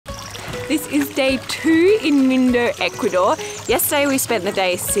This is day 2 in Mindo, Ecuador. Yesterday we spent the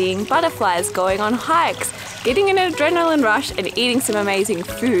day seeing butterflies, going on hikes, getting an adrenaline rush and eating some amazing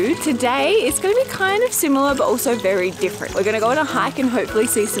food. Today it's going to be kind of similar but also very different. We're going to go on a hike and hopefully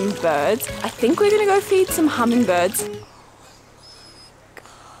see some birds. I think we're going to go feed some hummingbirds.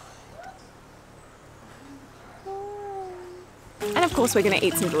 And of course we're going to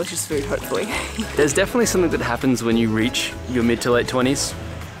eat some delicious food, hopefully. There's definitely something that happens when you reach your mid to late 20s,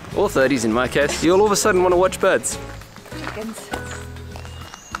 or 30s in my case. You'll all of a sudden want to watch birds. Chickens.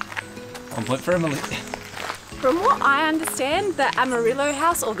 1 point for Emily. From what I understand, the Amarillo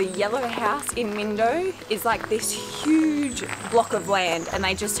house or the yellow house in Mindo is like this huge block of land and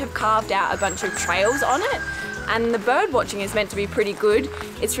they just have carved out a bunch of trails on it. And the bird watching is meant to be pretty good.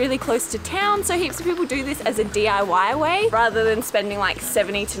 It's really close to town, so heaps of people do this as a DIY way rather than spending like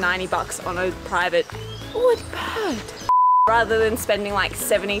 70 to 90 bucks on a private... Oh, a bird! Rather than spending like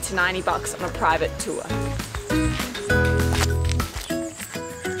 70 to 90 bucks on a private tour.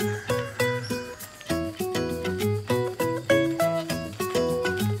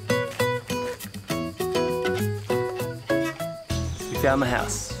 We found the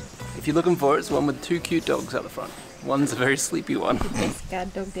house. If you're looking for it, it's one with 2 cute dogs out the front. One's a very sleepy one. The best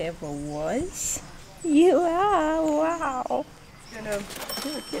guard dog there ever was. You are, wow.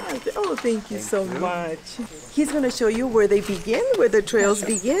 Oh, thank you so much. He's going to show you where they begin, where the trails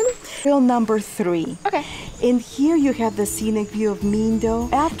begin. Trail number 3. Okay. And here you have the scenic view of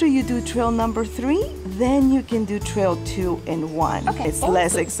Mindo. After you do trail number 3, then you can do trail 2 and 1. Okay, it's awesome.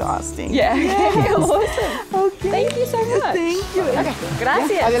 less exhausting. Yeah. Yes. Awesome. Okay. Thank you so much. Thank you. Okay.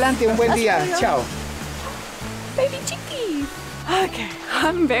 Gracias. Adelante, un buen día. Ciao. Baby chickies. Okay.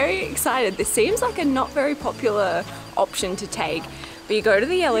 I'm very excited. This seems like a not very popular option to take. But you go to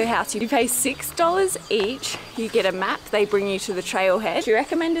the yellow house, you pay $6 each, you get a map, they bring you to the trailhead. She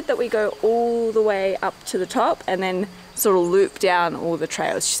recommended that we go all the way up to the top and then sort of loop down all the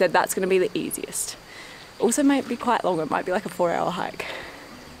trails. She said that's going to be the easiest. Also might be quite long, it might be like a 4-hour hike.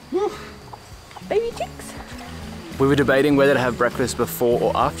 Baby chicks. We were debating whether to have breakfast before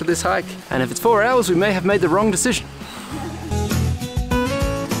or after this hike, and if it's 4 hours, we may have made the wrong decision.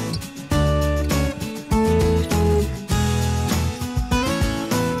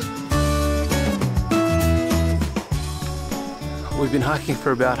 We've been hiking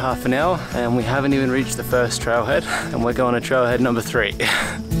for about half an hour and we haven't even reached the first trailhead, and we're going to trailhead number 3.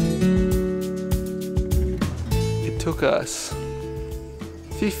 It took us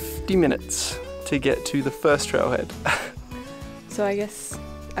 50 minutes to get to the first trailhead. So I guess,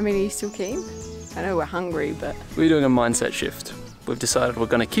 are you still keen? I know we're hungry, but... We're doing a mindset shift. We've decided we're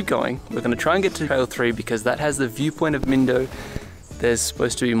going to keep going. We're going to try and get to trail 3 because that has the viewpoint of Mindo. There's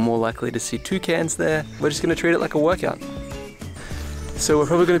supposed to be more likely to see toucans there. We're just going to treat it like a workout. So we're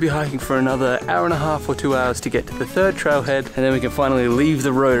probably going to be hiking for another 1.5 hours or 2 hours to get to the 3rd trailhead, and then we can finally leave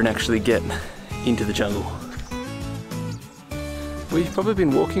the road and actually get into the jungle. We've probably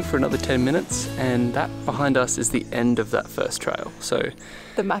been walking for another 10 minutes, and that behind us is the end of that first trail. So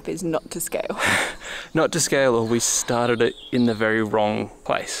the map is not to scale. Not to scale, or we started it in the very wrong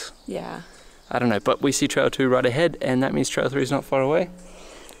place. Yeah. I don't know, but we see trail 2 right ahead, and that means trail 3 is not far away.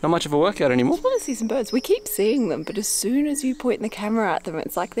 Not much of a workout anymore. I just want to see some birds. We keep seeing them, but as soon as you point the camera at them,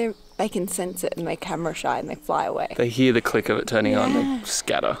 it's like they can sense it and they're camera shy and they fly away. They hear the click of it turning on, they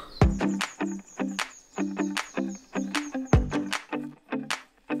scatter.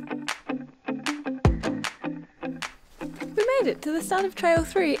 We made it to the start of trail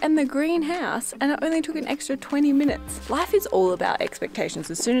 3 and the greenhouse, and it only took an extra 20 minutes. Life is all about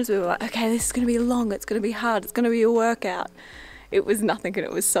expectations. As soon as we were like, okay, this is going to be long, it's going to be hard, it's going to be a workout. It was nothing and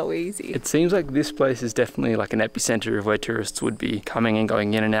it was so easy. It seems like this place is definitely like an epicenter of where tourists would be coming and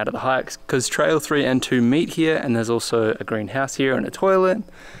going in and out of the hikes, because trail 3 and 2 meet here, and there's also a greenhouse here and a toilet,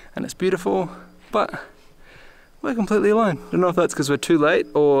 and it's beautiful, but we're completely alone. I don't know if that's because we're too late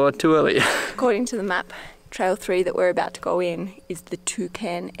or too early. According to the map, trail 3 that we're about to go in is the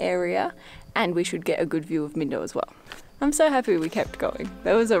toucan area, and we should get a good view of Mindo as well. I'm so happy we kept going.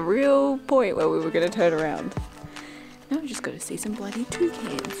 There was a real point where we were going to turn around. Now we've just got to see some bloody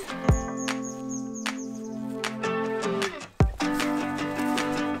toucans.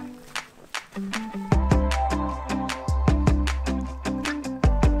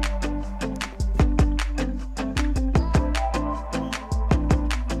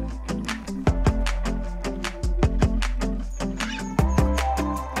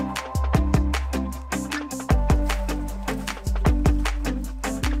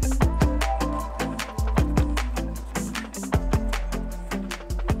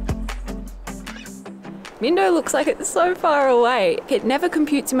 Mindo looks like it's so far away. It never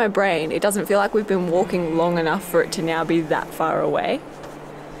computes in my brain. It doesn't feel like we've been walking long enough for it to now be that far away.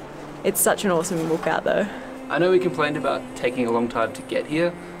 It's such an awesome lookout though. I know we complained about taking a long time to get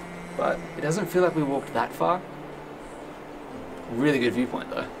here, but it doesn't feel like we walked that far. Really good viewpoint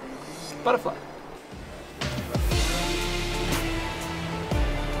though. Butterfly.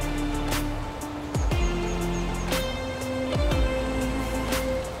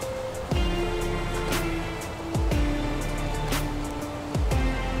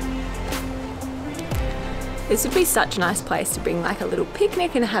 This would be such a nice place to bring like a little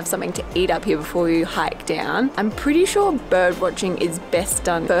picnic and have something to eat up here before you hike down. I'm pretty sure bird watching is best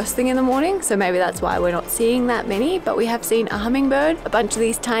done first thing in the morning, so maybe that's why we're not seeing that many, but we have seen a hummingbird, a bunch of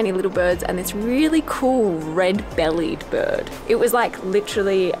these tiny little birds, and this really cool red-bellied bird. It was like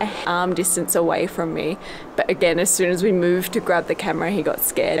literally an arm distance away from me, but again, as soon as we moved to grab the camera, he got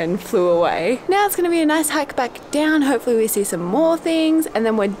scared and flew away. Now it's gonna be a nice hike back down. Hopefully we see some more things, and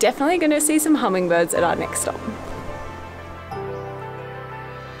then we're definitely gonna see some hummingbirds at our next stop.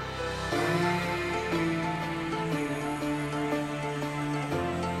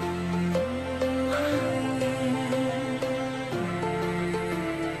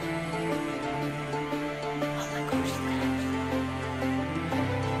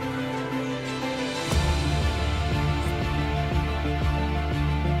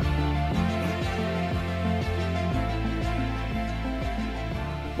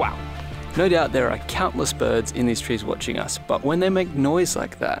 Wow. No doubt there are countless birds in these trees watching us, but when they make noise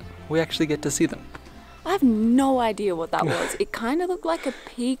like that, we actually get to see them. I have no idea what that was. It kind of looked like a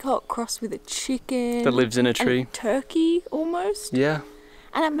peacock crossed with a chicken. That lives in a tree. And a turkey, almost. Yeah.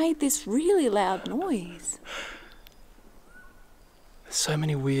 And it made this really loud noise. So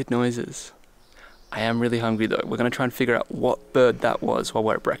many weird noises. I am really hungry though. We're going to try and figure out what bird that was while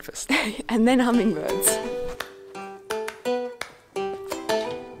we're at breakfast. And then hummingbirds.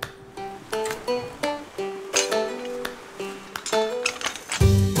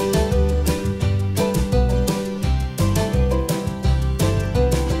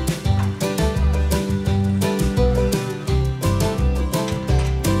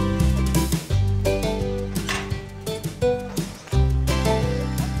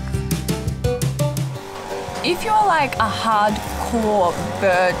 If you're like a hardcore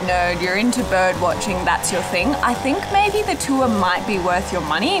bird nerd, you're into bird watching, that's your thing, I think maybe the tour might be worth your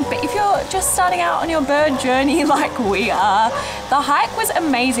money. But if you're just starting out on your bird journey like we are, the hike was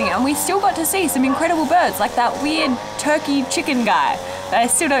amazing and we still got to see some incredible birds, like that weird turkey chicken guy. I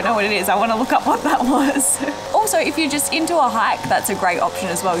still don't know what it is. I want to look up what that was. Also, if you're just into a hike, that's a great option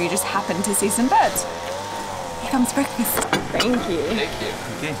as well. You just happen to see some birds. Here comes breakfast. Thank you. Thank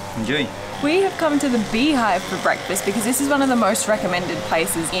you. Okay, enjoy. We have come to the beehive for breakfast because this is one of the most recommended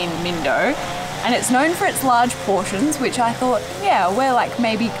places in Mindo, and it's known for its large portions, which I thought, yeah, we're like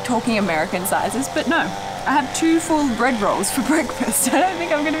maybe talking American sizes, but no. I have 2 full bread rolls for breakfast. I don't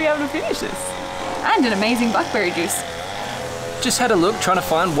think I'm going to be able to finish this. And an amazing blackberry juice. Just had a look trying to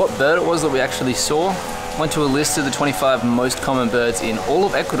find what bird it was that we actually saw. Went to a list of the 25 most common birds in all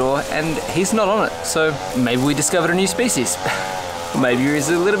of Ecuador and he's not on it. So maybe we discovered a new species. Maybe he's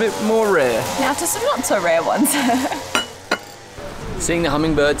a little bit more rare. Now to some not so rare ones. Seeing the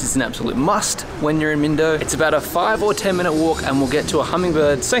hummingbirds is an absolute must when you're in Mindo. It's about a 5 or 10 minute walk and we'll get to a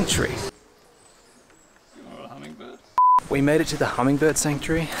hummingbird sanctuary. We made it to the hummingbird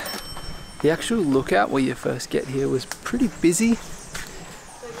sanctuary. The actual lookout where you first get here was pretty busy.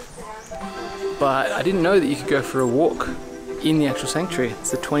 But I didn't know that you could go for a walk in the actual sanctuary.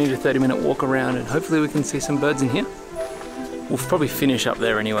 It's a 20 to 30 minute walk around and hopefully we can see some birds in here. We'll probably finish up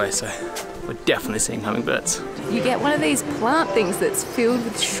there anyway, so we're definitely seeing hummingbirds. You get one of these plant things that's filled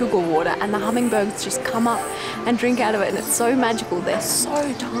with sugar water and the hummingbirds just come up and drink out of it, and it's so magical. They're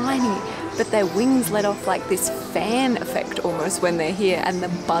so tiny, but their wings let off like this fan effect almost when they're here, and the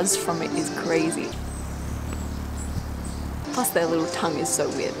buzz from it is crazy. Plus their little tongue is so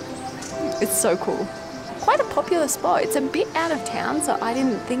weird. It's so cool. Quite a popular spot. It's a bit out of town, so I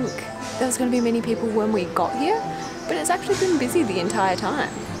didn't think there was going to be many people when we got here, but it's actually been busy the entire time.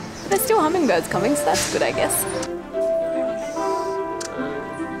 But there's still hummingbirds coming, so that's good, I guess.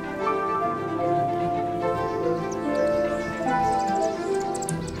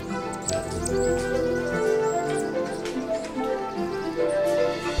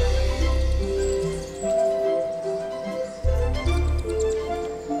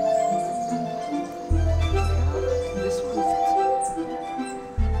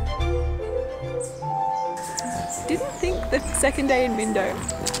 Didn't think the second day in Mindo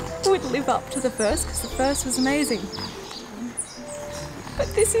would live up to the first, because the first was amazing. But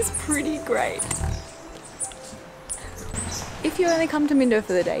this is pretty great. you only come to Mindo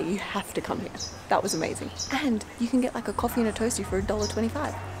for the day, you have to come here. That was amazing. And you can get like a coffee and a toasty for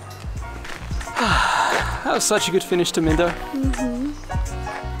 $1.25. That was such a good finish to Mindo.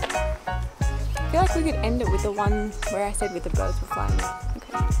 I feel like we could end it with the one where I said with the birds were flying.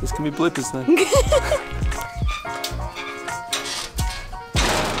 Okay. This can be bloopers then.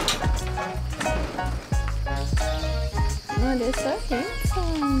 Oh, they're so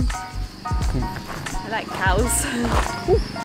handsome. I like cows.